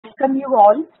welcome you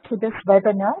all to this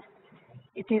webinar.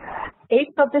 It is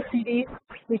 8th of the series,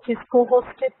 which is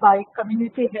co-hosted by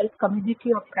Community Health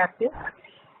Community of Practice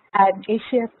and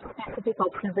Asia Pacific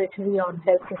Observatory on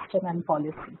Health System and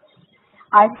Policy.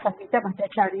 I'm Sangeeta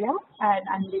Bhattacharya, and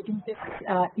I'm leading this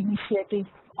initiative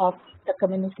of the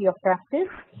Community of Practice,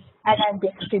 and I'm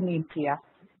based in India.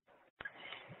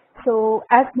 So,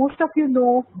 as most of you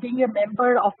know, being a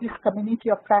member of this Community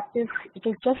of Practice, it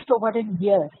is just over a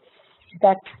year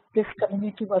that this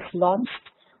community was launched,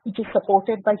 which is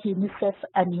supported by UNICEF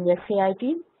and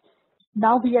USAID.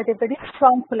 Now we are a very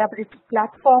strong collaborative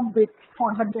platform with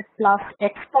 400 plus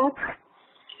experts,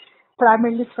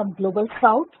 primarily from Global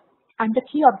South. And the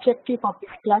key objective of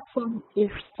this platform is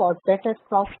for better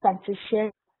cross-country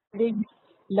sharing,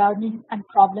 learning, and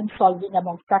problem solving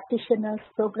among practitioners,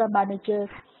 program managers,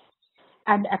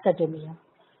 and academia.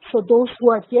 So those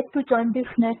who are yet to join this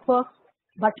network,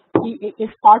 but is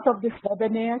part of this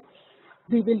webinar,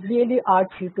 we will really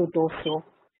urge you to do so.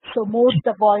 So more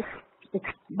the voice, it's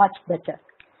much better.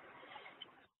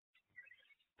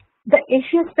 The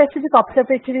Asia Pacific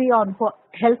Observatory on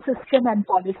Health System and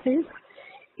Policies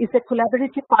is a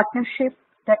collaborative partnership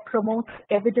that promotes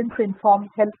evidence-informed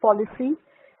health policy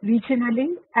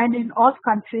regionally and in all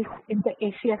countries in the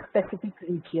Asia Pacific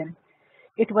region.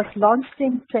 It was launched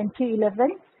in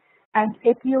 2011, and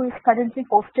APO is currently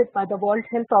hosted by the World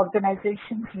Health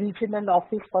Organization's Regional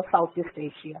Office for Southeast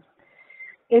Asia.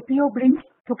 APO brings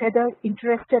together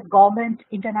interested government,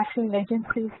 international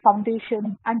agencies,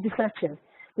 foundations, and researchers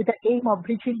with the aim of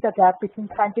bridging the gap between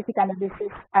scientific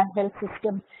analysis and health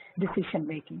system decision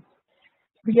making.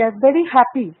 We are very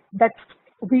happy that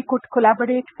we could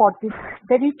collaborate for this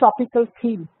very topical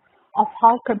theme of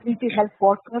how community health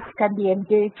workers can be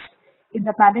engaged in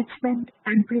the management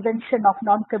and prevention of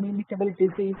non-communicable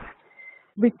disease,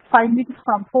 with findings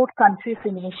from 4 countries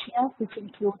in Asia, which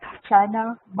includes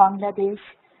China, Bangladesh,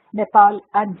 Nepal,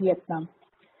 and Vietnam.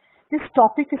 This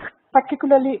topic is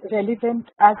particularly relevant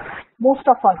as most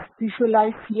of us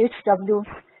visualize CHWs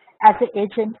as an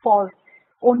agent for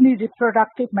only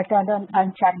reproductive, maternal,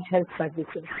 and child health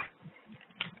services.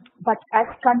 But as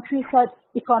countries are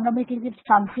economically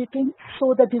transiting,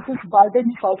 so the disease burden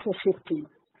is also shifting.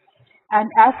 And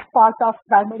as part of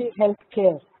primary health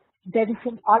care, there is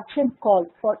an urgent call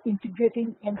for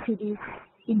integrating NCDs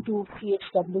into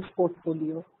CHW's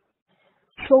portfolio.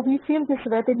 So we feel this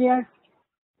webinar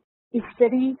is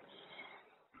very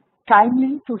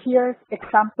timely to hear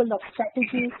example of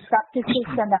strategies, practices,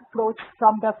 and approach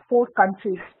from the 4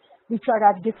 countries which are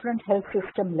at different health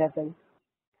system level.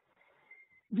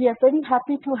 We are very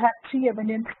happy to have 3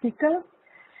 eminent speakers.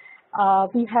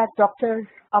 We have Dr.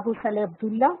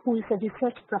 Abdullah, who is a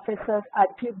research professor at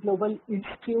the Global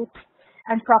Institute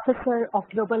and professor of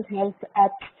global health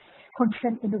at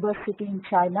Kunshan University in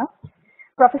China.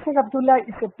 Professor Abdullah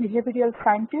is a behavioral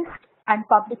scientist and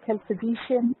public health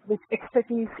physician with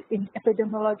expertise in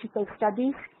epidemiological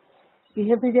studies,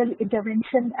 behavioral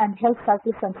intervention, and health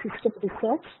service and system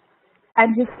research.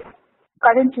 And his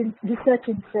current research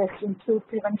interests include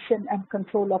prevention and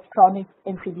control of chronic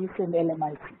NCDs in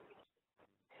LMIC.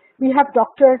 We have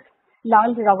Dr.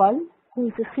 Rawal, who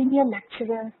is a senior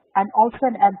lecturer and also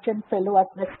an adjunct fellow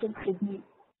at Western Sydney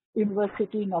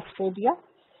University in Australia.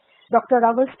 Dr.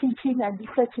 Rawal's teaching and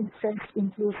research interests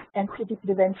includes NCD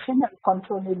prevention and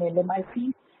control in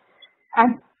LMIC,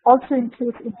 and also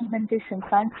includes implementation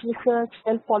science research,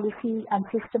 health policy, and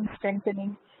system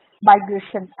strengthening,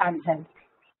 migration, and health.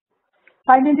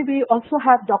 Finally, we also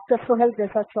have Dr. Sohel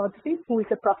Reza Choudhury, who is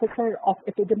a professor of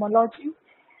epidemiology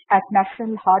at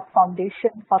National Heart Foundation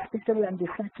Hospital and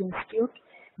Research Institute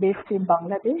based in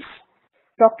Bangladesh.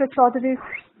 Dr. Choudhury's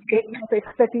area of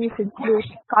expertise includes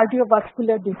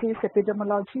cardiovascular disease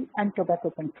epidemiology and tobacco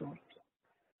control.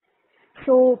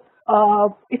 So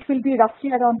it will be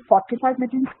roughly around 45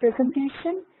 minutes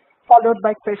presentation, followed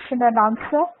by question and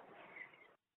answer.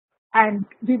 And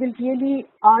we will really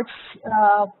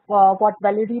urge what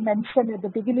Valerie mentioned at the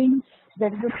beginning. There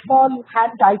is a small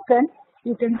hand icon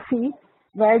you can see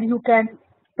where you can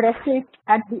press it,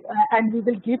 and we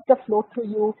will give the floor to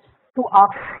you to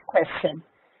ask questions.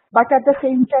 But at the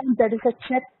same time, there is a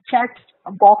chat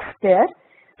box there.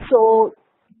 So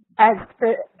as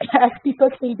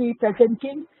speakers will be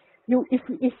presenting,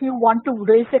 if you want to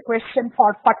raise a question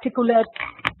for particular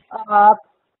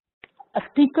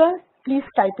speaker, please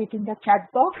type it in the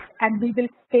chat box, and we will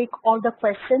take all the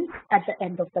questions at the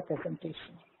end of the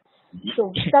presentation. So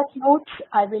with that note,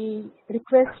 I will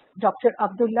request Dr.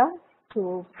 Abdullah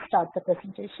to start the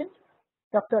presentation.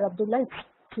 Dr. Abdullah,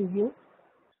 it's to you.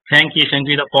 Thank you,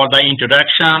 Sangeeta, for the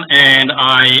introduction. And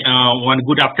I want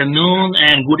good afternoon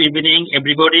and good evening,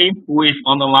 everybody who is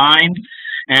on the line.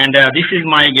 And this is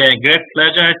my great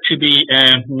pleasure to be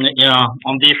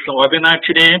on this webinar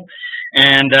today.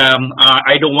 And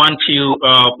I don't want to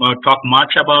talk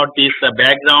much about this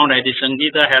background. I think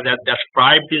Sangeeta has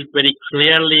described this very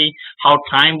clearly, how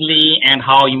timely and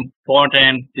how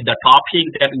important the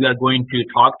topic that we are going to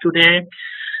talk today.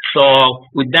 So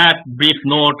with that brief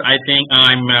note, I think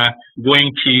I'm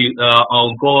going to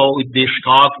go with this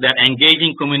talk that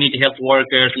engaging community health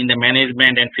workers in the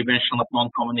management and prevention of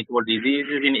non-communicable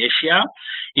diseases in Asia,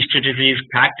 strategies,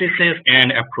 practices,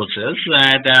 and approaches.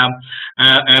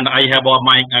 And I have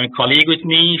my colleague with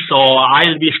me, so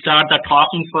I'll be start the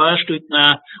talking first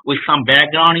with some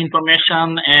background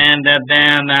information, and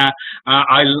then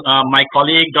my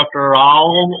colleague Dr.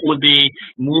 Rawal will be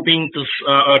moving to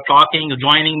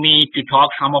joining me to talk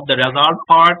some of the result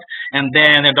part, and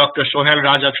then Dr. Sohel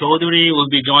Choudhury will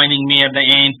be joining me at the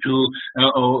end to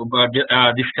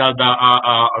discuss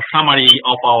the summary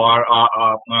of our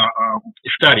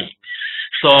study.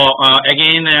 So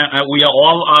again, we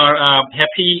all are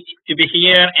happy to be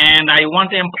here, and I want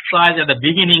to emphasize at the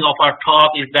beginning of our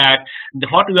talk is that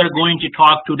what we are going to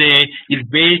talk today is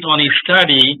based on a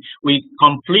study we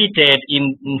completed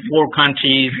in 4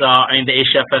 countries in the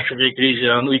Asia Pacific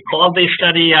region. We call this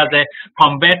study as a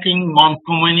combating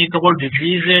non-communicable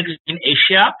diseases in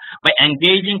Asia by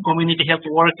engaging community health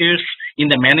workers in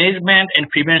the management and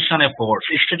prevention efforts,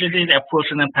 strategies,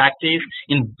 approaches, and practice.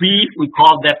 In brief, we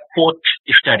call that quote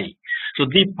study. So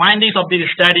the findings of this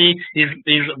study is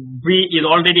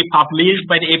already published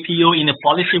by the APO in a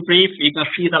policy brief. You can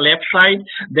see the left side.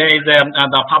 There is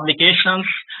the publications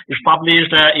is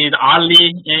published in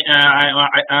early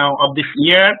of this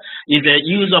year. Is the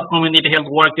use of community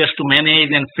health workers to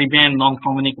manage and prevent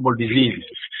non-communicable diseases.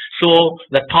 So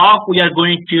the talk we are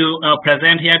going to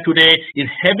present here today is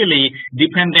heavily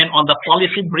dependent on the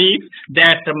policy brief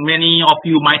that many of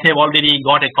you might have already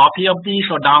got a copy of this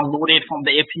or downloaded from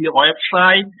the APO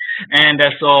website, and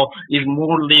so is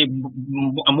mostly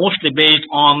based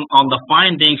on the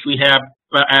findings we have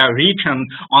written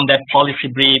on that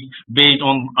policy brief based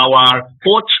on our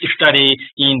coach study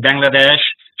in Bangladesh,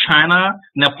 China,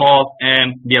 Nepal,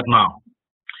 and Vietnam.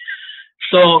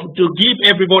 So to give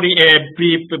everybody a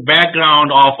brief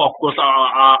background of course,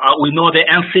 we know the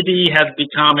NCD has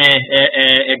become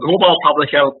a global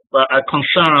public health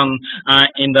concern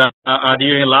in the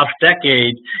during the last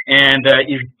decade, and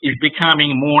is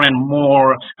becoming more and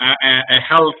more a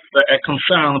health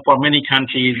concern for many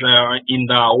countries in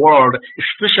the world,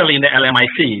 especially in the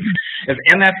LMICs. As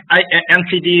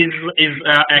NCDs is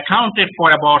accounted for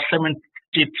about 73%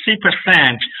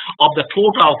 of the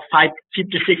total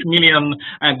 56 million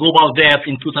global deaths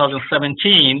in 2017,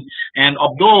 and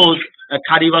of those,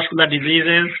 cardiovascular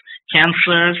diseases,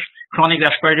 cancers, chronic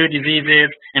respiratory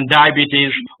diseases, and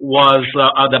diabetes was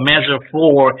the major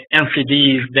 4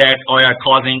 NCDs that are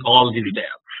causing all these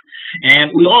deaths.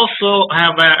 And we also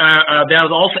have there's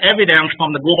also evidence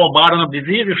from the global burden of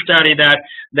disease study that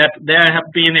there have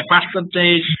been a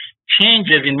percentage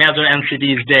changes in major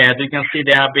NCDs deaths. You can see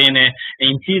there have been an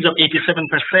increase of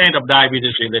 87% of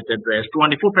diabetes-related deaths,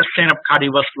 24% of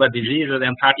cardiovascular diseases,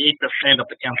 and 38% of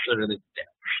the cancer-related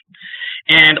deaths.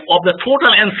 And of the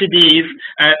total NCDs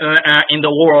in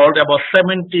the world, about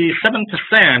 77%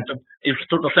 is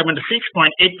total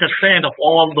 76.8% of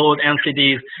all those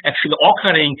NCDs actually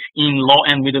occurring in low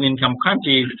and middle income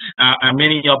countries.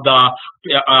 Many of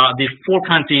these 4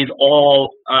 countries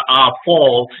all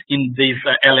fall in these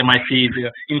LMICs,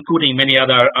 including many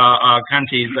other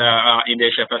countries in the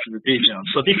Asia Pacific region.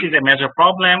 So this is a major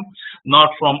problem, not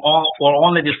for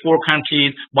only these 4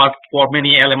 countries, but for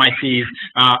many LMICs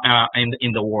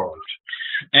in the world.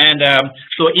 And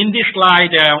so in this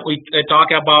slide, we talk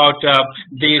about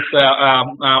this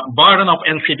burden of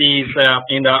NCDs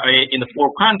in the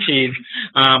 4 countries.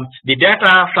 The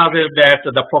data suggests that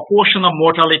the proportion of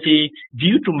mortality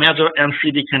due to major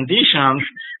NCD conditions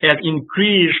has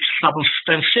increased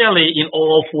substantially in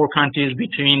all 4 countries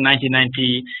between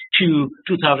 1990 to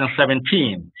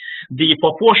 2017. The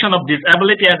proportion of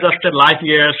disability-adjusted life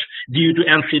years due to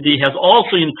NCD has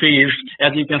also increased,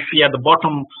 as you can see at the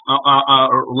bottom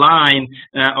line.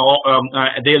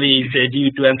 Daily due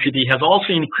to NCD has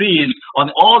also increased on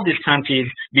all these countries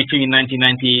between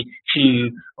 1990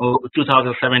 to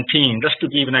 2017. Just to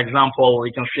give an example,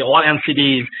 you can see all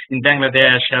NCDs in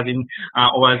Bangladesh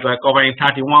was covering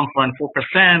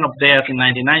 31.4% of deaths in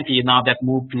 1990. Now that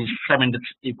moved to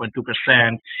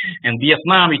 73.2%. And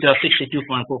Vietnam, it was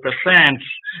 62.4%,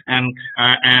 and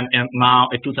now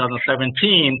in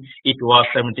 2017 it was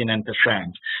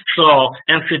 79%. So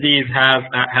NCDs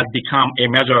has become a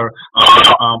major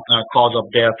cause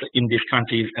of death in these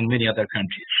countries and many other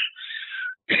countries.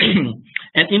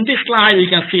 And in this slide, you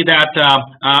can see that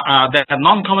that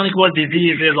non-communicable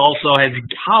diseases also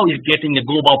how is getting a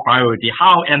global priority.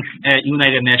 How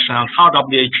United Nations, how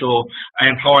WHO,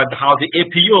 and how the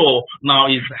APO now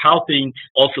is helping,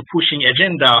 also pushing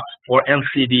agenda for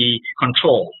NCD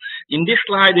control. In this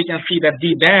slide, you can see that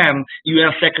the then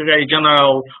UN Secretary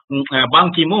General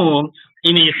Ban Ki-moon,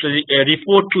 in his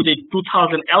report to the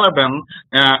 2011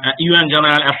 UN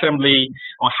General Assembly,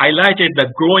 highlighted the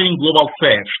growing global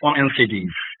threats from NCDs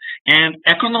and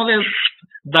acknowledged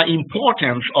the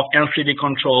importance of NCD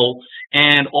control,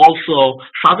 and also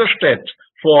suggested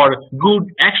for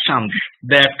good actions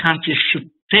that countries should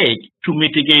take to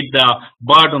mitigate the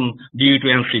burden due to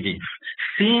NCDs.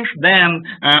 Since then,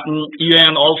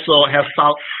 UN also has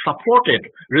supported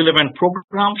relevant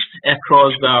programs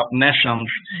across the nations,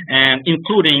 and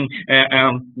including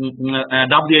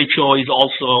WHO is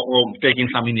also taking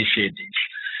some initiatives.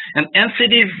 And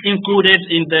NCDs included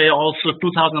in the also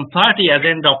 2030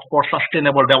 agenda for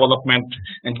sustainable development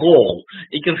and goal.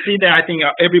 You can see that I think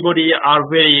everybody are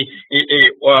very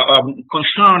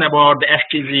concerned about the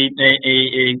SDG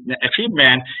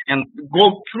achievement, and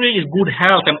goal 3 is good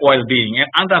health and well-being. And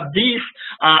under this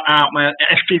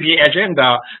SDG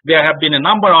agenda, there have been a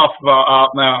number of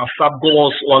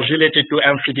sub-goals was related to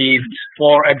NCDs.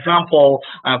 For example,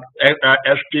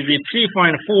 SDG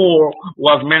 3.4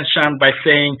 was mentioned by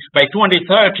saying by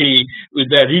 2030, with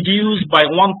reduced by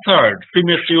 1/3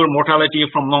 premature mortality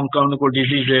from non-communicable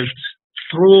diseases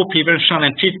through prevention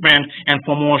and treatment and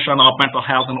promotion of mental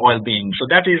health and well-being. So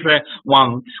that is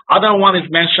one. Other one is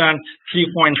mentioned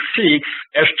 3.6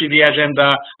 SDG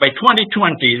agenda by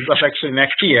 2020, that's actually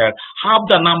next year, halve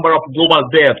the number of global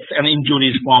deaths and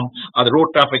injuries from the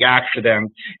road traffic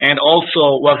accident. And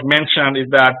also was mentioned is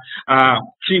that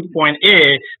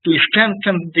 3.A, to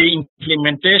strengthen the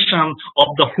implementation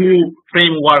of the WHO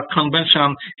Framework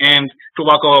Convention and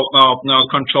tobacco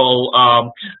control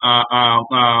on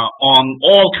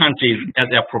all countries as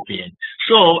appropriate.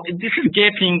 So this is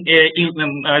getting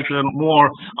as a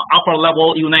more upper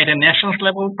level, United Nations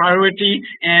level priority,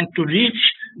 and to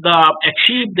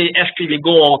achieve the SDG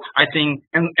goal, I think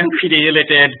NCD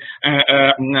related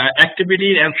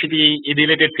activity, NCD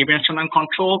related prevention and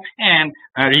control, and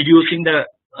reducing the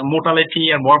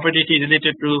mortality and morbidity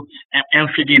related to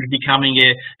NCDs becoming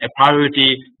a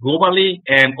priority globally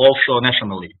and also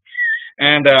nationally.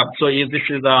 And so this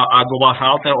is the global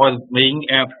health and well-being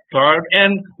third.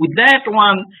 And with that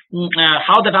one,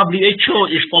 how the WHO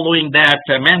is following that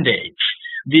mandate.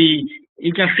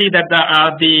 You can see that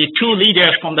the two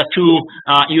leaders from the two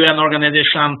UN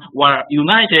organizations were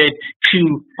united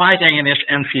to fight against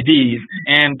NCDs,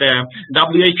 and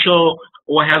WHO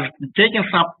has taken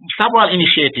several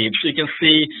initiatives. You can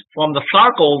see from the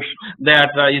circles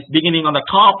that is beginning on the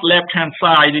top left-hand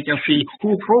side, you can see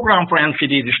WHO program for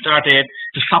NCDs started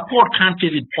to support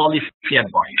countries with policy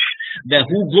advice. The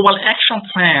WHO Global Action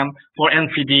Plan for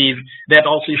NCDs that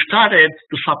also started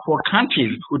to support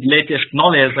countries with latest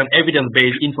knowledge and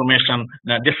evidence-based information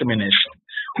dissemination.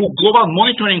 WHO Global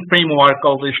Monitoring Framework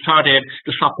also started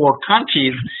to support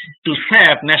countries to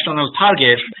set national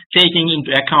targets, taking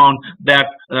into account that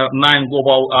 9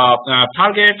 global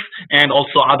targets and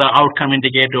also other outcome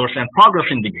indicators and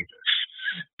progress indicators.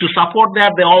 To support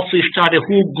that, they also started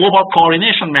WHO Global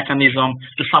Coordination Mechanism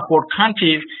to support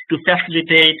countries to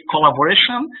facilitate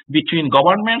collaboration between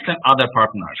governments and other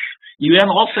partners. UN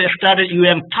also started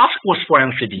UN Task Force for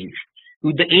NCDs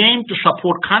with the aim to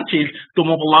support countries to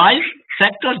mobilize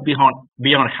sectors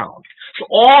beyond health. So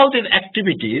all these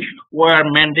activities were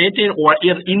mandated or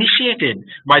initiated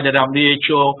by the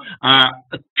WHO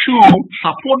to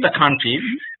support the countries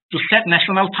to set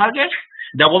national targets,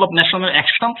 develop national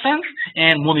action plans,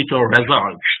 and monitor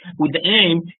results with the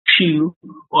aim to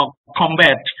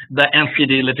combat the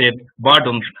NCD-related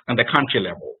burdens at the country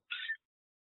level.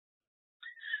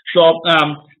 So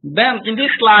then in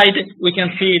this slide, we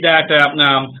can see that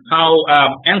how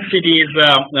NCDs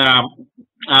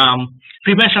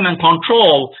prevention and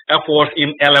control efforts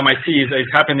in LMICs is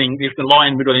happening in the low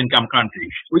and middle income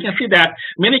countries. We can see that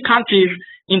many countries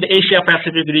in the Asia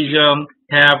Pacific region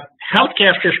have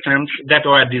healthcare systems that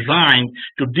are designed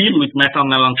to deal with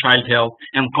maternal and child health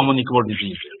and communicable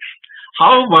diseases.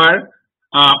 However,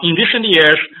 in recent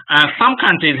years, some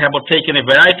countries have taken a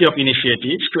variety of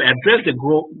initiatives to address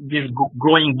this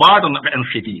growing burden of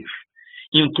NCDs,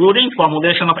 including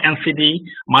formulation of NCD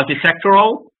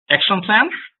multi-sectoral action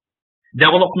plans,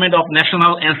 development of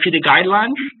national NCD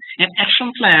guidelines, and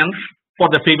action plans for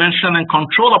the prevention and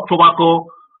control of tobacco,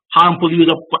 harmful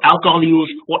use of alcohol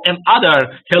use, and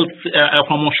other health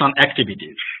promotion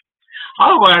activities.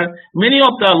 However, many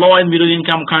of the low and middle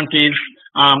income countries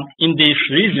in this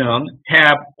region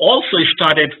have also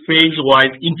started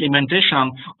phase-wise implementation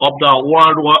of the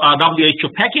WHO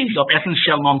package of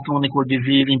essential non-communicable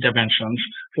disease interventions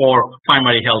for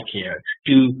primary health care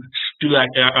to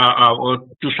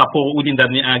support within the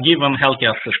given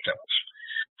healthcare systems.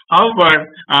 However,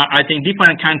 I think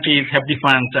different countries have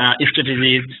different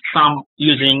strategies, some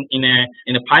using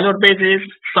in a pilot basis,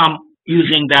 some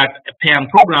using that PAN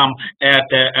program at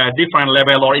a different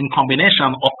level or in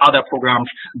combination of other programs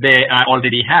they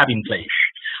already have in place.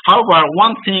 However,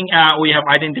 one thing we have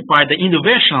identified the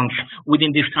innovations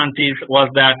within these countries was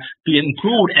that to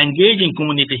include engaging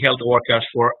community health workers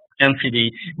for NCD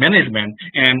management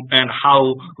and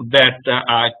how that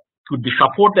could be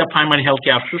support their primary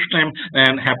healthcare system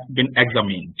and have been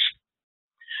examined.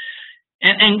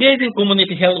 And engaging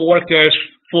community health workers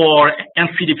for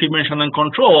NCD prevention and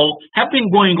control have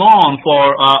been going on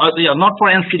for, not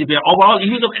for NCD, but overall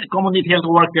use of community health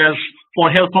workers for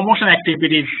health promotion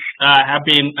activities have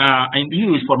been in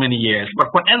use for many years. But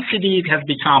for NCD, it has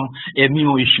become a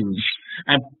new issue.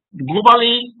 And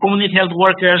globally, community health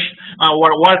workers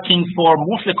were working for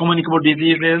mostly communicable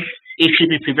diseases,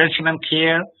 HIV prevention and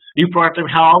care,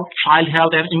 reproductive health, child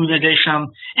health and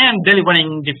immunization, and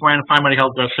delivering different primary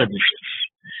health care services.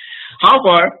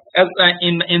 However, as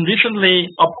in recently,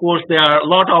 of course, there are a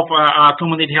lot of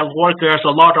community health workers, a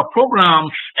lot of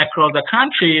programs across the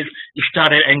countries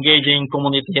started engaging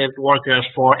community health workers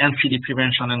for NCD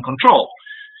prevention and control.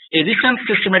 A recent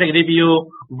systematic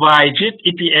review by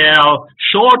JIT-EPL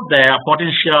showed the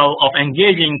potential of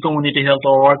engaging community health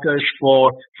workers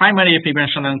for primary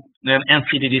prevention and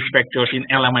NCD risk factors in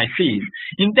LMICs.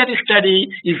 In that study,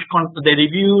 they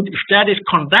reviewed studies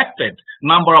conducted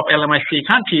number of LMIC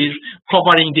countries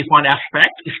covering different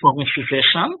aspects: smoking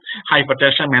cessation,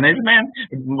 hypertension management,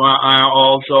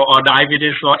 also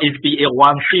diabetes or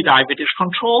HbA1c diabetes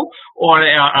control, or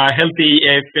healthy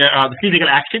physical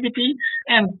activity,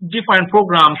 and different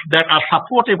programs that are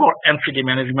supportive of NCD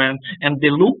management. And they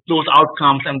looked those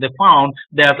outcomes and they found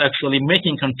that actually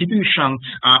making contribution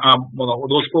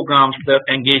those programs that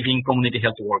engaging community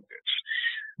health workers.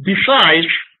 Besides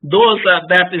those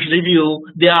that is review,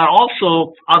 there are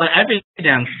also other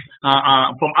evidence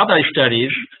from other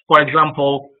studies. For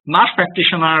example, nurse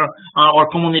practitioner or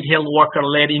community health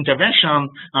worker-led intervention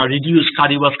reduced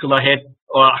cardiovascular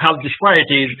health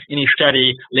disparities in a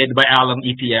study led by Allen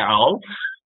et al.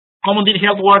 Community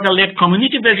health worker-led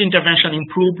community-based intervention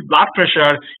improved blood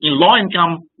pressure in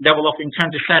low-income developing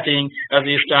country setting, as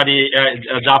a study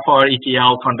Jafar et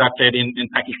al. Conducted in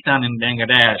Pakistan and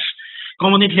Bangladesh.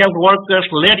 Community health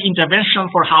workers-led intervention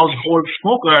for household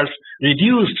smokers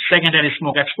reduced secondary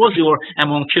smoke exposure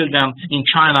among children in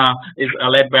China, is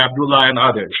led by Abdullah and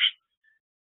others.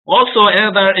 Also,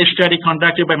 another study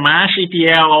conducted by Mash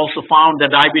et al. Also found that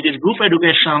diabetes group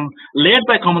education led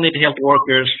by community health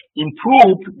workers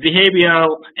improved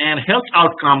behavioral and health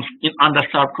outcomes in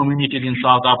underserved communities in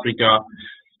South Africa.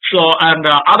 So, and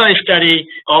other study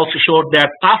also showed that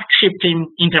task-shifting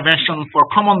intervention for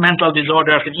common mental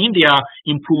disorders in India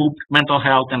improved mental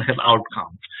health and health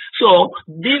outcomes. So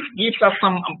this gives us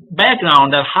some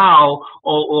background on how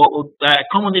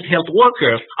community health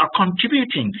workers are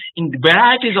contributing in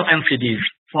varieties of NCDs,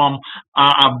 from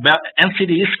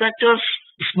NCD risk factors,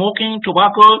 smoking,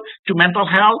 tobacco, to mental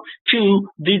health, to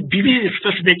the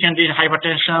disease-specific and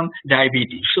hypertension,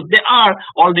 diabetes. So they are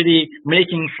already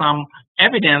making some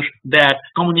evidence that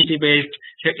community-based,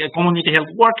 community health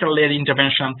worker-led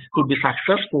intervention could be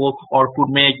successful or could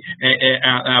make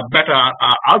a better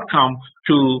outcome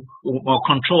to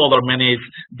control or manage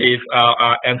these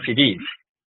NCDs.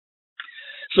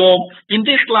 So in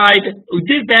this slide, with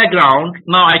this background,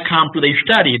 now I come to the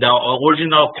study, the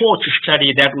original coach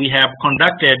study that we have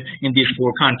conducted in these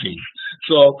 4 countries.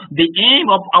 So the aim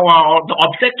of the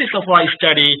objectives of our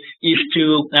study is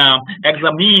to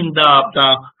examine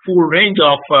the full range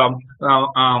of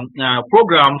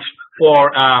programs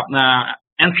for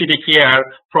NCD care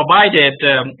provided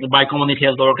by community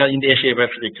health workers in the Asia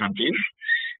Pacific countries.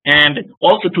 and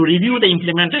also to review the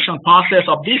implementation process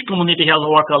of these community health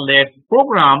worker-led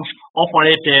programs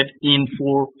operated in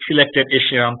 4 selected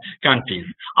Asian countries.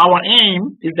 Our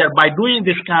aim is that by doing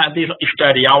this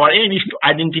study, our aim is to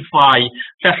identify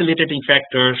facilitating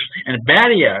factors and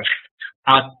barriers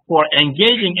for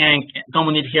engaging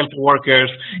community health workers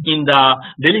in the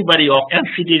delivery of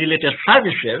NCD-related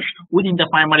services within the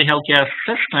primary healthcare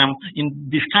system in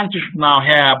these countries now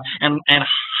have, and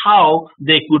how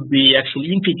they could be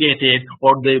actually integrated,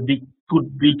 or could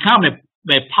become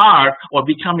a part or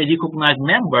become a recognized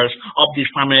members of this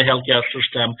primary healthcare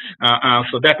system.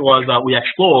 So that was we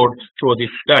explored through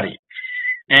this study.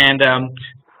 And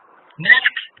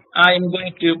next, I'm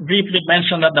going to briefly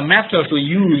mention that the methods we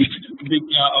used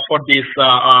for this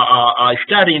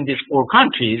study in these 4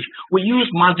 countries. We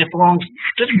used multi-pronged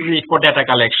strategy for data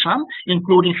collection,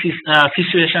 including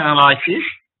situation analysis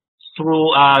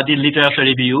through the literature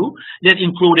review that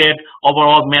included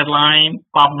overall Medline,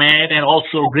 PubMed, and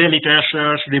also Gray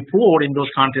Literature report in those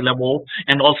country level,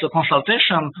 and also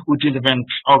consultation with relevant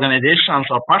organizations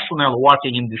or personnel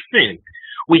working in this field.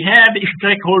 We had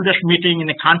stakeholders meeting in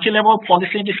the country level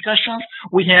policy discussions.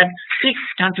 We had 6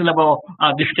 country level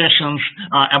discussions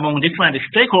among different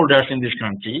stakeholders in this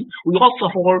country. We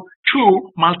also hold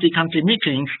 2 multi-country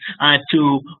meetings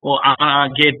to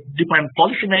get different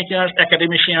policymakers,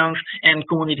 academicians, and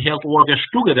community health workers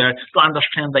together to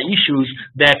understand the issues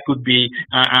that could be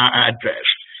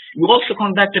addressed. We also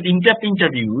conducted in-depth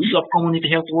interviews of community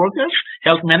health workers,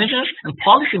 health managers, and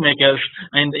policymakers,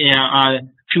 and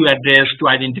to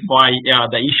identify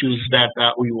the issues that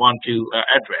we want to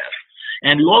address.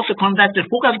 And we also conducted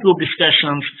focus group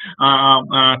discussions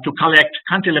to collect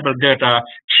country-level data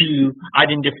to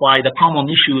identify the common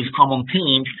issues, common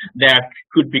themes that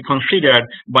could be considered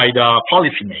by the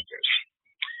policymakers.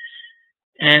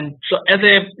 And so,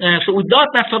 with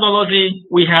that methodology,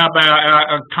 we have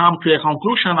come to a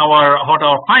conclusion what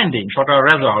our findings, what our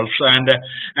results, and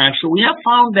so we have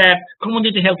found that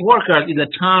community health workers is a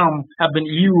term have been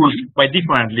used by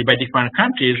different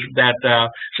countries. That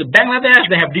so Bangladesh,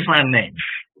 they have different names.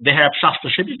 They have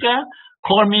Sastashipika,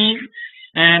 Kormi,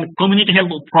 and community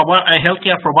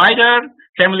healthcare provider,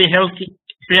 family health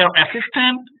care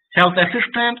assistant, health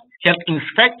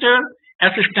inspector,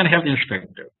 assistant health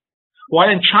inspector. While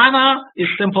in China,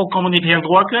 it's simple community health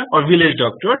worker or village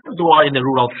doctor, who are in the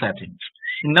rural settings.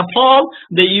 In Nepal,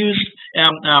 they use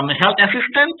health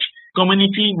assistant,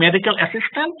 community medical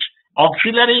assistant,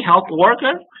 auxiliary health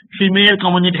worker, female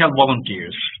community health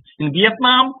volunteers. In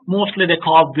Vietnam, mostly they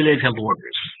call village health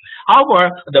workers.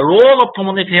 However, the role of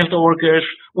community health workers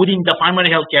within the primary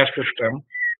healthcare system,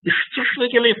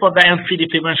 specifically for the NCD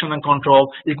prevention and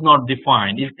control, is not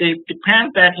defined. It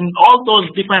depends that in all those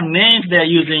different names they are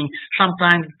using,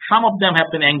 sometimes some of them have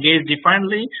been engaged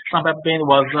differently, some have been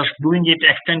just doing it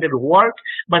extended work,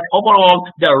 but overall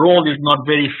their role is not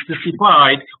very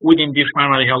specified within this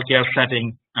primary healthcare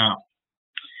setting.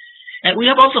 And we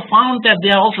have also found that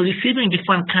they are also receiving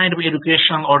different kind of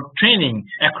education or training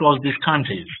across these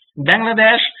countries. In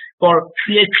Bangladesh, for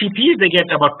CHWs, they get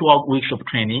about 12 weeks of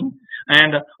training.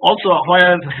 And also,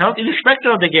 while health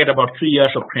inspector, they get about 3 years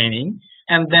of training,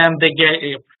 and then they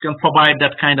can provide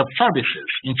that kind of services.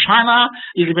 In China,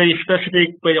 is a very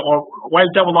specific or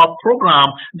well-developed program.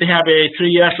 They have a 3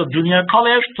 years of junior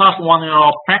college plus 1 year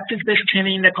of practice-based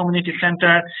training in the community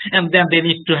center, and then they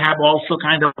need to have also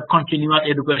kind of continuous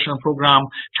education program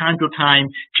time to time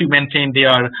to maintain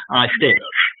their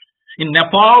status. In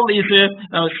Nepal, is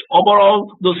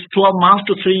overall those 12 months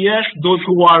to 3 years, those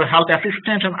who are health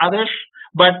assistants and others,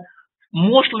 but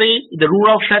mostly the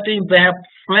rural setting, they have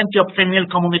plenty of female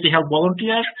community health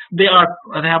volunteers. They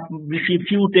have received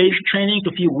few days training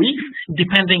to few weeks,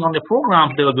 depending on the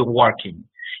programs they will be working.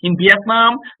 In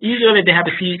Vietnam, usually they have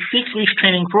a 6 weeks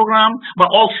training program, but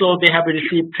also they have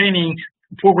received training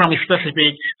program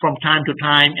specific from time to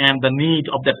time, and the need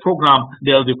of that program,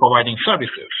 they will be providing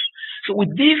services. So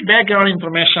with this background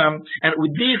information and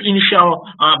with this initial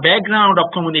background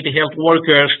of community health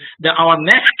workers, then our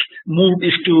next move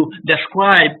is to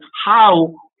describe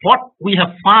what we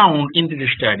have found in this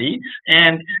study,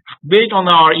 and based on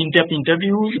our in-depth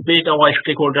interviews, based on our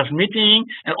stakeholders meeting,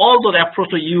 and all those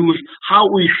approaches we use, how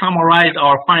we summarize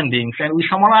our findings. And we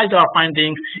summarize our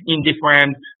findings in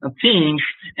different themes,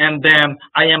 and then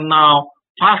I am now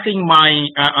passing my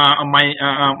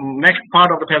next part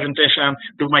of the presentation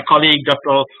to my colleague,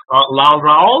 Dr.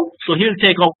 Rawal. So he'll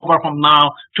take over from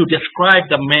now to describe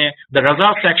the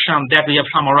result section that we have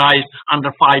summarized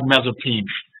under 5 major themes.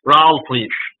 Rawal,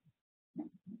 please.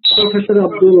 Professor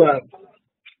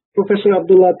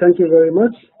Abdullah, thank you very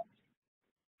much.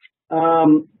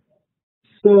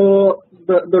 So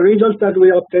the results that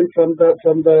we obtained from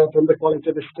the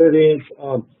qualitative studies,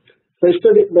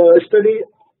 the study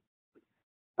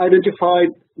identified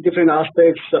different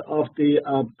aspects of the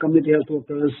community health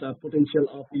workers, potential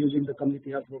of using the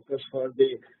community health workers for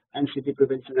the NCD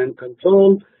prevention and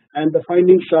control, and the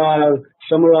findings are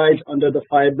summarized under the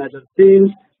 5 major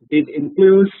themes. It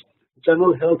includes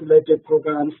general health related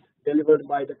programs delivered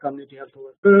by the community health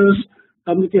workers,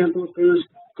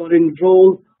 current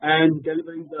role and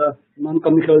delivering the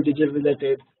non-communicable disease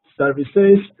related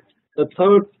services. The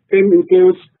third theme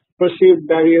includes perceived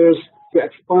barriers to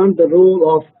expand the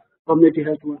role of community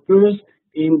health workers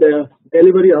in the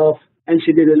delivery of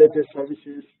NCD related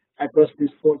services across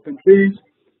these 4 countries.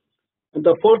 And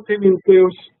the fourth theme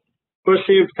includes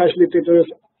perceived facilitators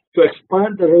to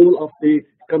expand the role of the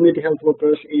community health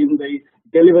workers in the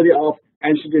delivery of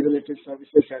NCD related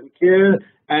services and care.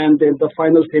 And then the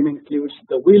final theme includes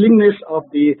the willingness of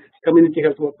the community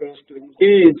health workers to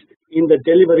engage in the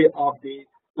delivery of the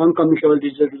non-communicable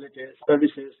disease related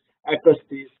services across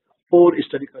these 4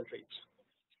 study countries.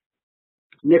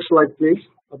 Next slide, please,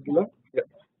 Abdullah. Yeah.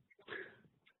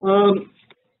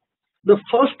 The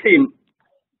first theme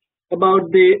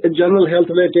about the general health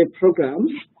related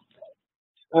programs.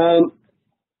 The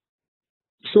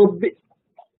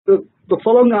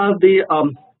following are the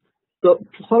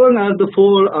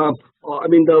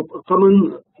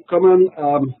common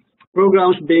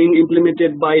programs being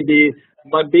implemented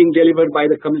being delivered by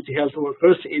the community health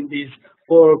workers in these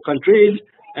 4 countries,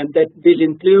 and that this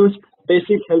includes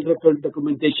basic health record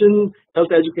documentation,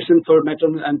 health education for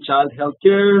maternal and child health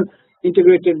care,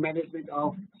 integrated management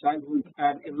of childhood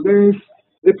and illness,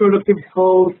 reproductive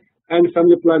health and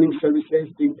family planning services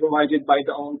being provided by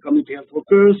the all community health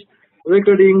workers,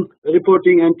 recording,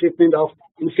 reporting and treatment of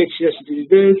infectious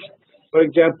diseases, for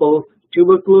example,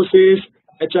 tuberculosis,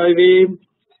 HIV,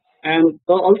 and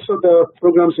also the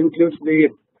programs includes the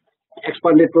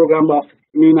expanded program of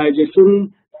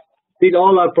immunization. These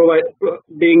all are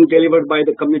being delivered by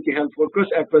the community health workers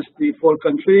across the 4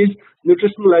 countries,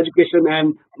 nutritional education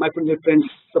and micronutrient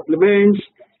supplements,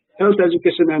 health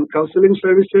education and counseling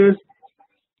services,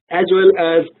 as well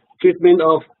as treatment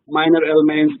of minor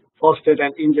ailments, first aid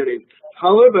and injuries.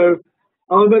 However,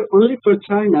 only for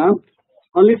China,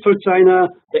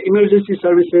 the emergency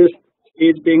services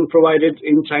is being provided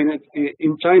in China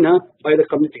by the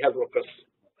community health workers.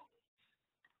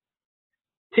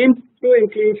 Theme 2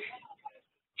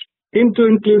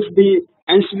 includes the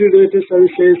NCD related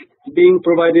services being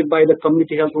provided by the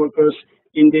community health workers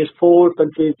in these 4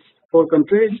 countries.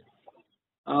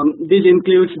 This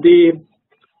includes the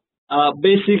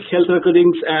basic health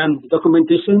recordings and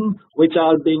documentation, which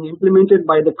are being implemented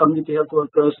by the community health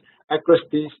workers across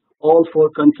these all 4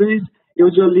 countries.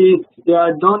 Usually, they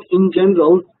are done in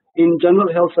general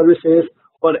health services,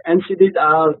 but NCDs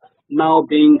are now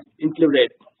being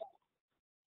included.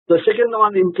 The second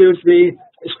one includes the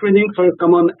screening for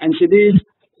common NCDs,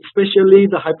 especially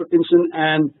the hypertension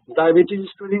and diabetes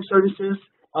screening services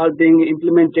are being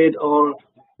implemented or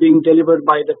being delivered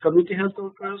by the community health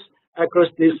workers across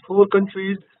these 4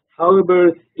 countries.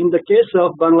 However, in the case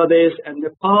of Bangladesh and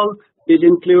Nepal, this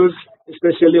includes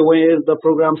especially where the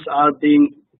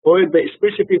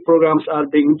specific programs are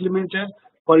being implemented.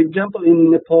 For example,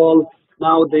 in Nepal,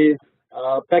 now the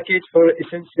package for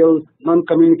essential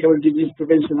non-communicable disease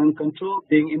prevention and control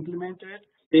being implemented,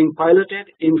 being piloted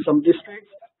in some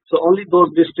districts. So only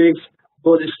those districts,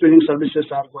 those screening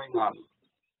services are going on.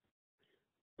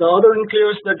 The other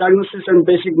includes the diagnosis and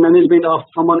basic management of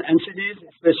common NCDs,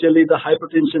 especially the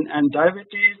hypertension and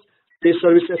diabetes. These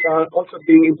services are also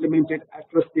being implemented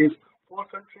across these 4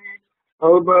 countries.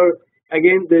 However,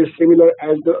 again, they're similar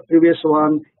as the previous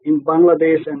one in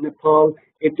Bangladesh and Nepal.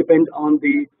 It depends on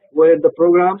where the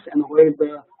programs and where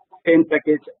the pain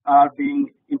package are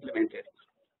being implemented.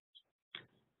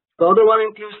 The other one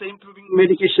includes the improving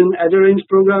medication adherence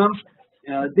programs.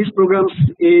 These programs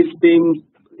is being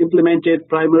implemented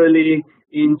primarily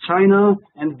in China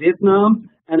and Vietnam,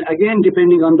 and again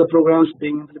depending on the programs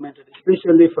being implemented,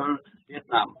 especially for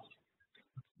Vietnam.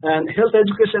 And health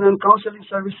education and counseling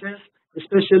services,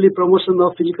 especially promotion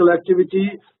of physical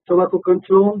activity, tobacco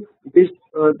control.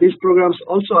 These programs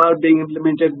also are being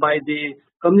implemented by the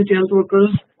community health workers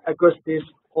across these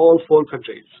all 4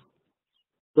 countries.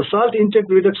 The salt intake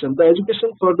reduction, the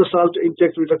education for the salt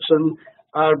intake reduction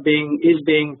is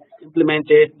being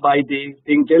implemented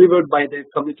being delivered by the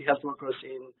community health workers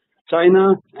in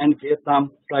China and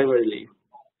Vietnam primarily.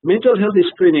 Mental health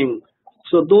screening.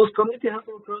 So those community health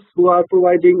workers who are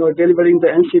providing or delivering the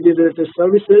NCD related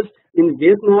services in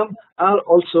Vietnam are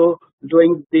also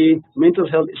doing the mental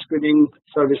health screening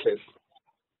services.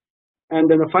 And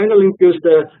then the final includes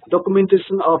the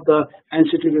documentation of the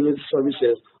NCD related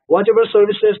services. Whatever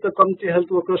services the community health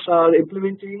workers are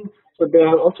implementing, so they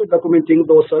are also documenting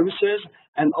those services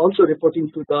and also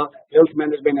reporting to the health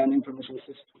management and information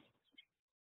system.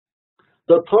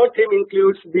 The third theme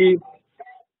includes the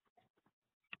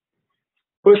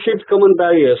perceived common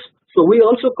barriers. So we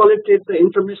also collected the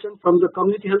information from the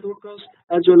community health workers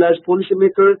as well as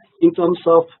policymakers in terms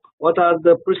of what are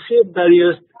the perceived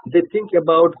barriers they think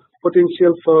about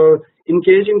potential for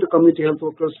engaging the community health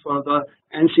workers for the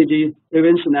NCD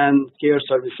prevention and care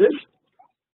services.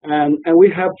 And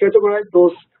we have categorized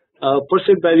those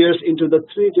perceived barriers into the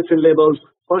three different levels: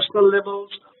 personal levels,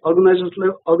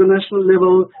 organizational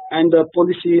level, and the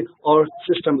policy or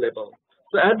system level.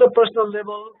 So at the personal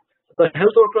level, the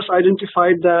health workers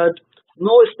identified that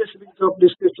no specific job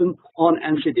description on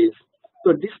NCDs.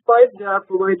 So despite they are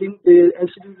providing the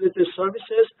NCD-related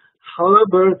services,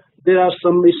 however, there are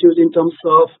some issues in terms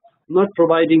of not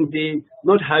having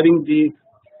the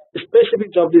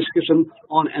specific job description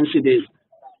on NCDs.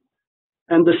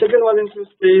 And the second one includes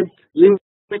the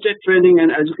limited training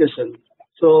and education.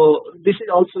 So this is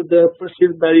also the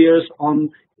perceived barriers on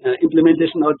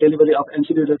implementation or delivery of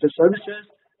NCD-related services,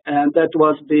 and that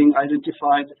was being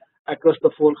identified across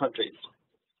the 4 countries.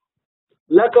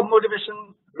 Lack of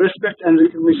motivation, respect, and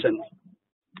recognition.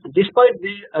 Despite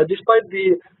the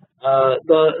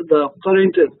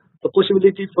current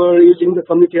possibility for using the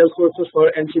community health workers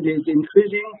for NCD is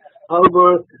increasing,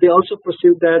 however, they also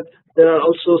perceive that there are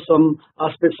also some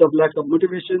aspects of lack of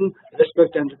motivation,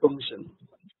 respect, and recognition.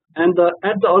 And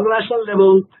at the organizational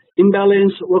level,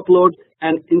 imbalance, workload,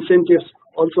 and incentives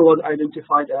also was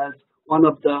identified as one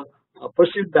of the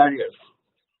perceived barriers.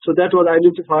 So that was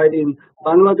identified in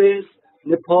Bangladesh,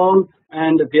 Nepal,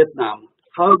 and Vietnam.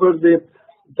 However,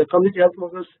 the community health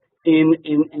workers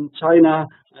in China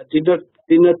did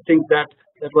not think that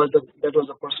was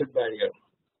a perceived barrier.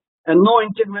 And no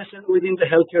integration within the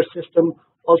healthcare system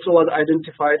also was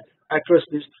identified across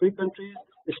these 3 countries,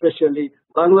 especially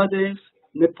Bangladesh,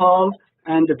 Nepal,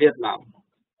 and Vietnam.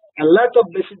 And lack of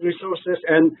basic resources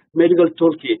and medical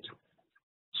toolkit.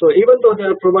 So even though they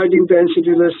are providing the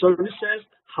NCD services,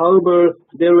 however,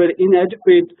 there were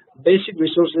inadequate basic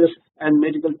resources and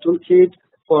medical toolkit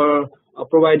for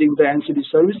providing the NCD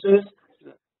services.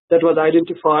 That was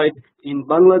identified in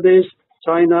Bangladesh,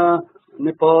 China,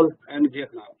 Nepal, and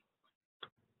Vietnam.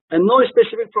 And no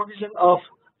specific provision of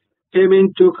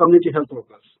payment to community health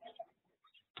workers.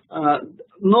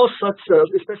 No such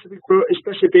specific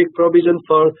provision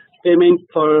for payment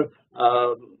for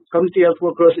community health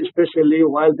workers, especially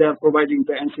while they are providing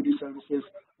the NCD services,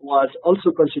 was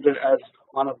also considered as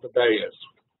one of the barriers.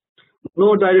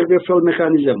 No direct referral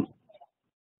mechanism.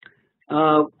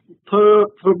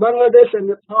 For Bangladesh and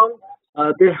Nepal,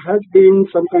 there has been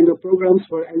some kind of programs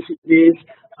for NCDs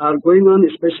are going on,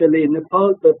 especially in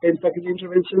Nepal, the pain package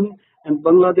intervention, and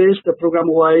Bangladesh, the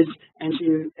program-wise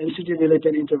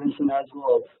NCD-related intervention as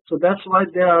well. So that's why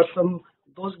there are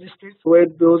those districts where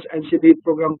those NCD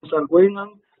programs are going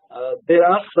on. There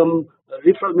are some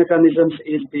referral mechanisms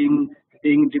is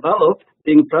being developed,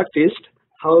 being practiced.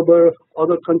 However,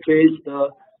 other countries,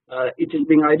 it is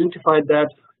being identified that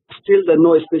still there is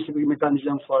no specific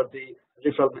mechanism for the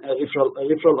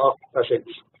referral of patients.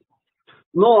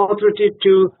 No authority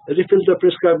to refill the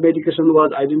prescribed medication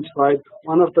was identified,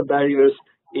 one of the barriers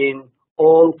in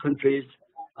all countries,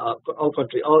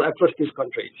 all across these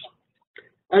countries.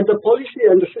 At the policy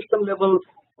and the system level,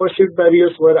 perceived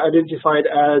barriers were identified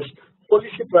as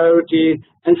policy priority,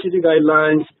 NCD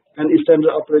guidelines, and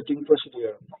standard operating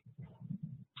procedure.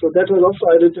 So that was also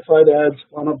identified as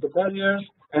one of the barriers,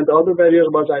 and the other barrier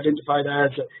was identified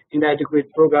as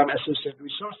inadequate program-associated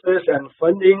resources and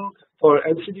funding for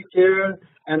NCD care,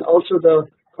 and also the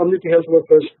community health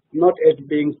workers not yet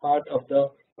being part of the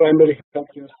primary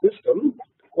healthcare system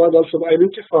was also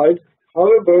identified.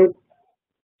 However,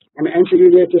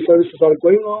 NCD-related services are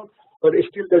going on, but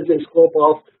still there's a scope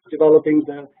of developing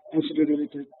the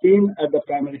NCD-related team at the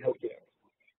primary healthcare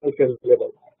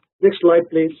level. Next slide,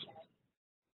 please.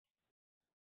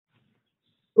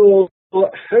 So,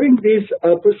 having these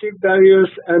perceived barriers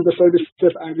and the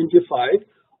services identified,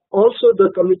 also the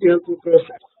community health workers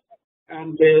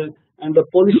and the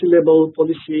policy level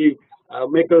policy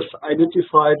makers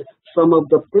identified some of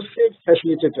the perceived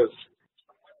facilitators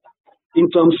in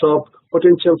terms of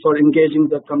potential for engaging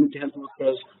the community health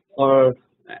workers or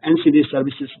NCD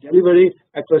services delivery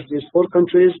across these 4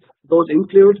 countries. Those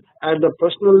include at the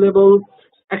personal level,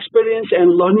 experience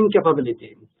and learning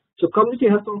capability. So community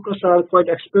health workers are quite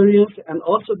experienced, and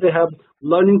also they have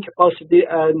learning capacity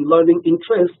and learning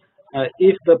interest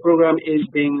if the program is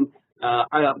being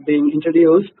being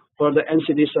introduced for the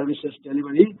NCD services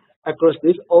delivery across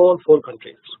these all 4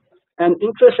 countries. And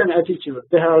interest and attitude,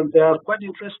 they are quite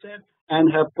interested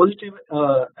and have positive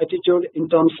attitude in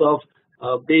terms of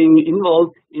being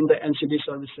involved in the NCD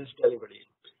services delivery.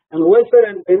 And welfare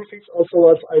and benefits also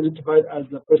was identified as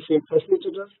the perceived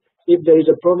facilitators if there is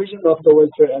a provision of the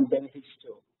welfare and benefits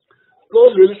too.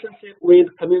 Close relationship with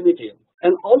community,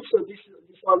 and also this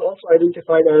was also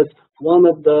identified as one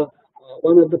of the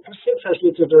perceived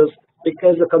facilitators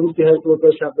because the community health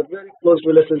workers have a very close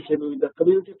relationship with the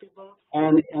community people,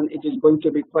 and it is going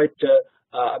to be quite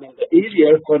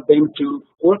easier for them to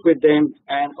work with them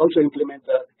and also implement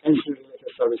the NCD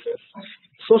related services.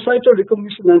 Societal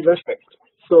recognition and respect.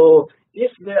 So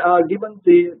if they are given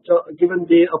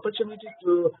the opportunity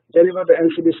to deliver the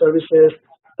NCD services,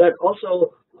 that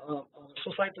also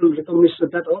societal recognition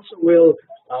that also will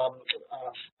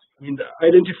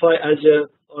identify as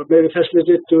or maybe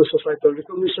facilitate to societal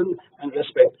recognition and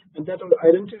respect, and that was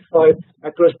identified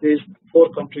across these 4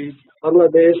 countries: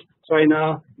 Bangladesh,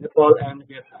 China, Nepal, and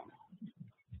Vietnam.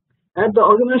 At the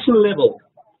organizational level,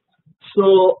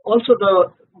 so also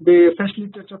the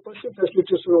perceived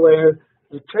facilitators were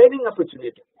the training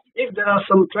opportunity. If there are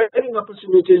some training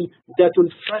opportunities that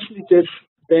will facilitate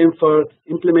them for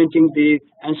implementing the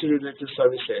NCD related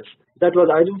services, that was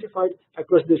identified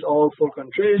across these all 4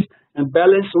 countries. And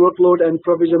balanced workload and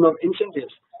provision of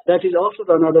incentives, that is also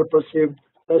another perceived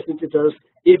facilitators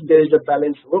if there is a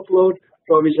balanced workload,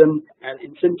 provision, and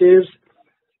incentives.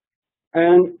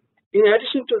 And in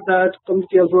addition to that,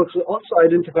 community health workers also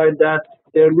identified that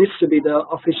there needs to be the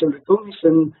official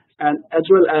recognition and as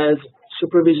well as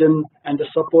supervision and the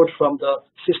support from the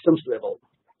systems level.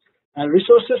 And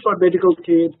resources for medical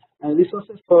kit and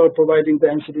resources for providing the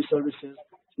NCD services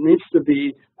needs to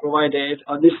be provided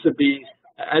or needs to be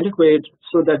adequate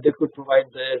so that they could provide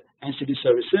the NCD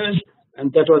services,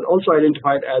 and that was also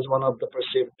identified as one of the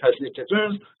perceived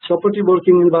facilitators. Supportive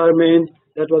working environment,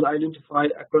 that was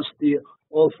identified across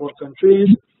all 4 countries.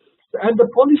 So at the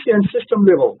policy and system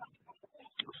level,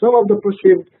 some of the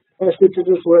perceived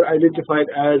facilitators were identified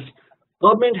as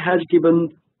government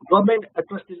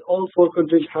across these all 4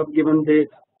 countries have given the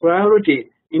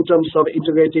priority in terms of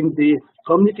integrating the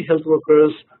community health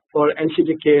workers for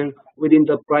NCD care within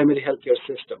the primary healthcare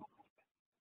system.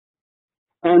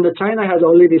 And China has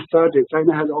already started.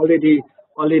 China has already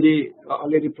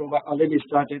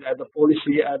started at the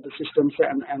policy, at the systems,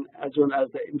 and as well as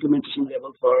the implementation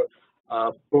level for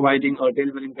providing or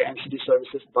delivering the NCD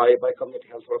services by community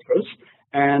health workers.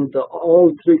 And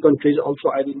all 3 countries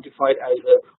also identified as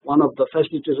one of the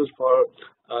facilitators for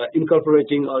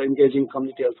incorporating or engaging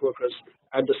community health workers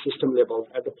at the system level,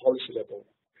 at the policy level.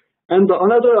 And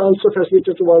another also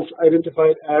facilitator was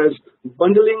identified as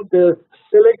bundling the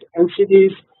select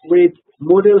NCDs with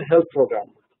model health program.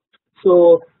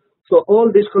 So all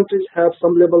these countries have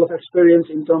some level of experience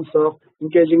in terms of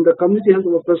engaging the community health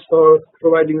workers for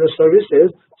providing the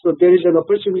services. So there is an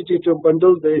opportunity to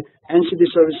bundle the NCD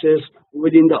services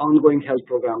within the ongoing health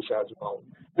programs as well.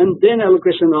 And then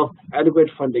allocation of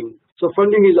adequate funding. So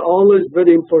funding is always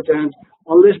very important.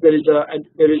 Unless there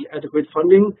is adequate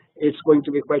funding, it's going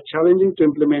to be quite challenging to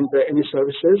implement any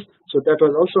services. So that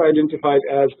was also identified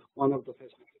as one of the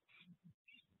facilities.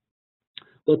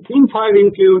 The theme 5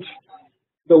 includes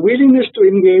the willingness to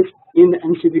engage in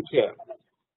NCD care.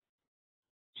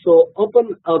 So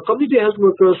community health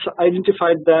workers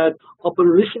identified that upon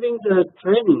receiving the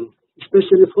training,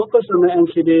 especially focused on the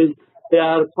NCDs, they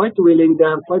are quite willing, they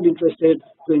are quite interested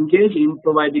to engage in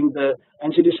providing the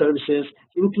NCD services,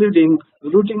 including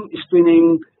routine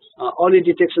screening, early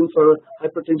detection for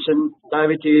hypertension,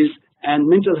 diabetes, and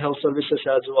mental health services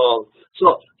as well.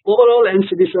 So overall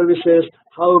NCD services,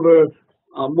 however,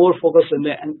 more focused on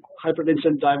the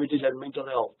hypertension, diabetes, and mental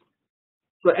health.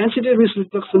 So NCD risk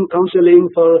reduction counseling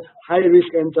for high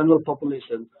risk and general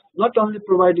population, not only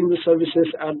providing the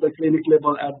services at the clinic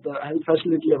level, at the health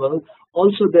facility level,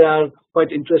 also they are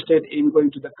quite interested in going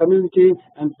to the community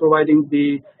and providing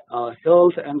the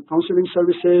health and counseling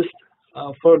services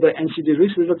for the NCD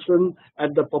risk reduction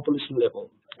at the population level,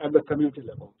 at the community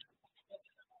level.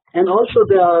 And also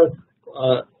they are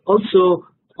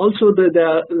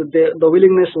the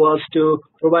willingness was to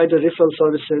provide the referral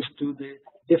services to the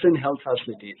different health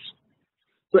facilities.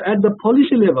 So at the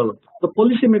policy level, the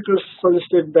policymakers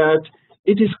suggested that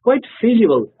it is quite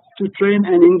feasible to train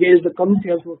and engage the community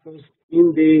health workers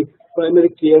in the primary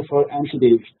care for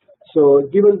NCDs. So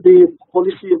given the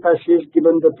policy emphasis,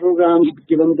 given the programs,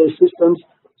 given the systems,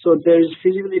 so there is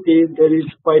feasibility, there is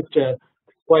quite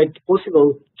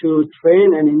possible to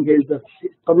train and engage the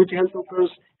community health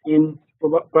workers in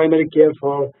primary care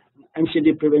for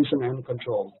NCD prevention and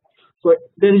control. So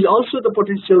there is also the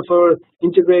potential for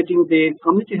integrating the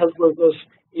community health workers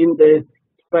in the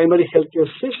primary healthcare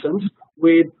systems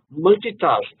with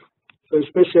multitask. So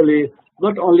especially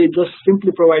not only just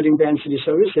simply providing the NCD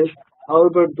services,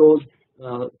 however, those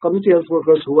community health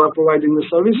workers who are providing the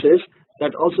services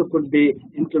that also could be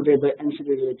included the NCD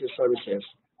related services.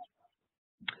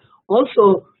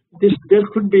 Also, there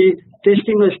could be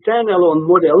testing a standalone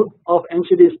model of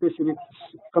NCD specific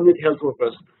community health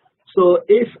workers. So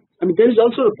there is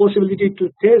also a possibility to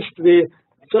test the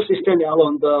just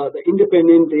standalone the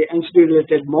independent the NCD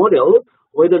related model,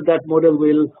 whether that model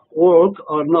will work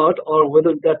or not, or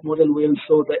whether that model will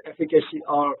show the efficacy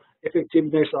or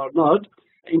effectiveness or not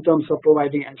in terms of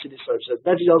providing NCD services.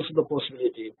 That is also the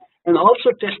possibility. And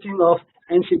also testing of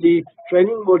NCD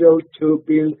training model to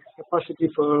build capacity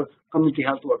for community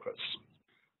health workers.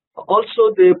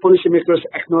 Also, the policymakers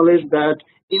acknowledge that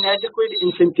inadequate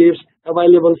incentives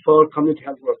available for community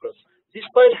health workers.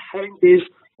 Despite having these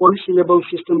policy level,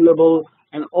 system level,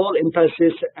 and all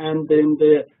emphasis, and then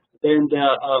the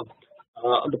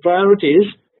priorities,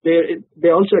 they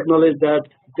also acknowledge that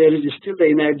there is still the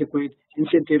inadequate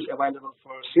incentives available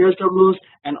for CHWs,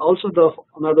 and also the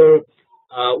another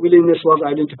willingness was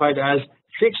identified as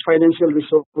fixed financial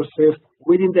resources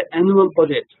within the annual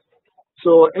budget.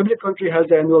 So every country has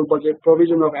the annual budget,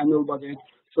 provision of annual budget.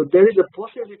 So there is a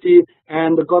possibility,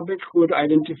 and the government could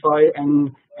identify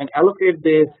and allocate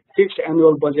the fixed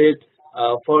annual budget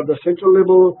for the central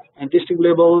level and district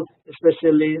level,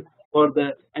 especially for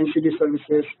the NCD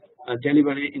services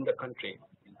delivery in the country.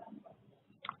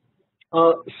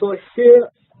 So here,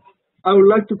 I would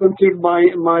like to conclude my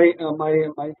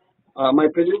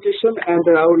presentation,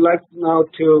 and I would like now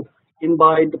to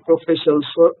invite the Professor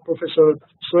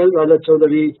Sohel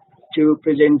Choudhury to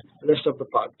present the rest of the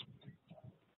part.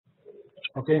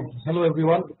 Okay, hello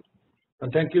everyone,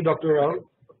 and thank you, Dr. Rawal,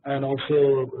 and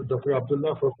also Dr.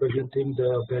 Abdullah for presenting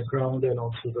the background and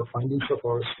also the findings of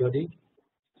our study.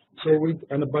 So,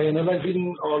 by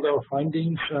analyzing all our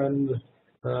findings and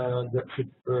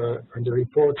the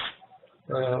reports,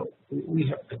 we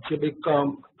have actually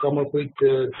come up with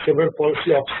several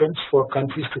policy options for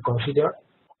countries to consider,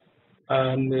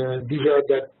 and these are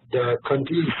that the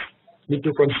countries need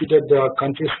to consider the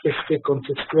country-specific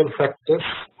contextual factors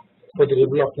for the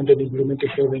development and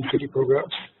implementation of NCD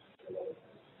programs,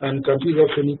 and countries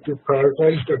also need to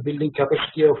prioritize the building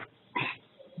capacity of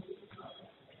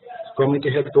community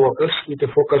health workers with a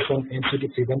focus on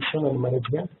NCD prevention and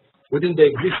management within the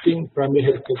existing primary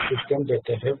healthcare system that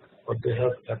they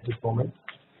have at this moment.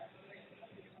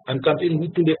 And countries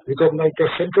need to recognize the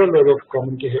central role of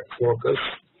community health workers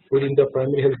within the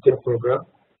primary healthcare program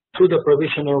through the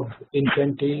provision of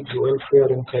incentives, welfare,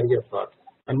 and career path.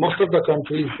 And most of the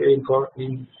countries in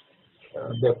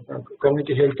the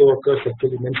community health workers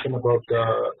actually mention about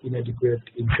the inadequate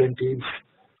incentives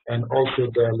and also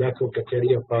the lack of the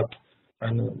career path.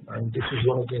 And this is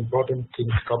one of the important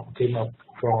things came up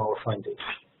from our findings.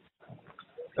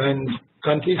 And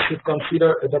countries should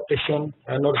consider adaptation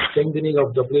and or strengthening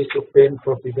of WHO PEN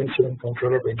for prevention and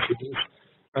control of NCDs,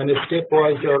 and a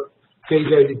stepwise or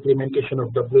phase-wise implementation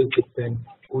of WHO PEN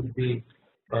would be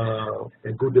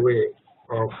a good way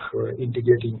of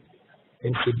integrating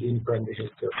NCD in primary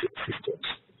healthcare systems.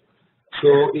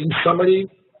 So, in summary,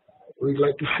 we'd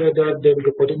like to say that there is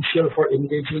a potential for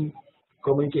engaging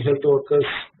community health workers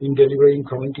in delivering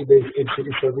community-based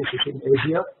NCD services in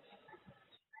Asia,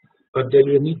 but there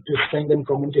is a need to strengthen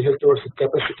community health workers'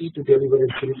 capacity to deliver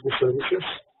NCD services,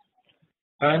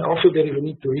 and also there is a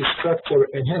need to restructure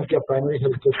and enhance their primary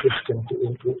healthcare system to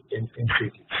improve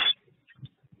NCDs.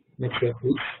 Next slide,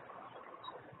 please.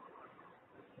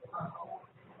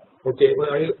 Okay,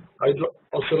 well, I'd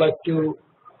also like to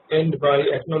end by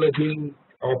acknowledging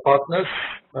our partners,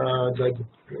 like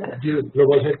the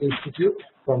Global Health Institute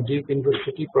from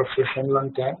CQUniversity, Professor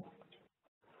Shenlang Tang.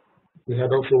 We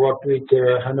had also worked with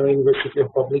Hanoi University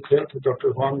of Public Health,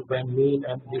 Dr. Huang Van Min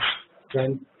and his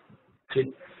friend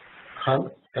Kit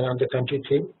Han and the country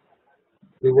team.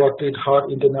 We worked with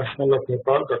Heart International of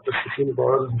Nepal, Dr. Sushil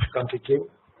Boral and his country team.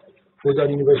 Fudan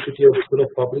University of School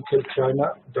of Public Health,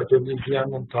 China, Dr. Li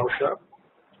Jian and Tao Sha.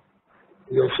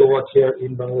 We also work here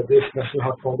in Bangladesh National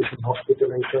Heart Foundation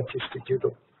Hospital and Research Institute,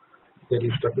 that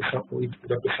is Dr.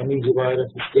 Samir Zubair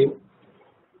and his team.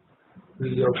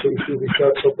 We also issue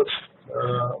research support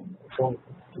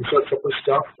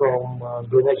staff from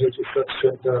Global Health Research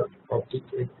Center of the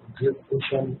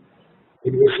Kunshan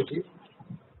University.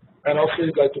 And also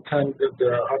we'd like to thank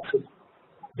the heartfelt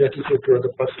gratitude to the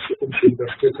participants in the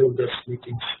stakeholders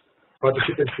meetings,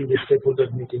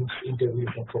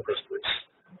 interviews and focus groups.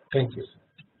 Thank you.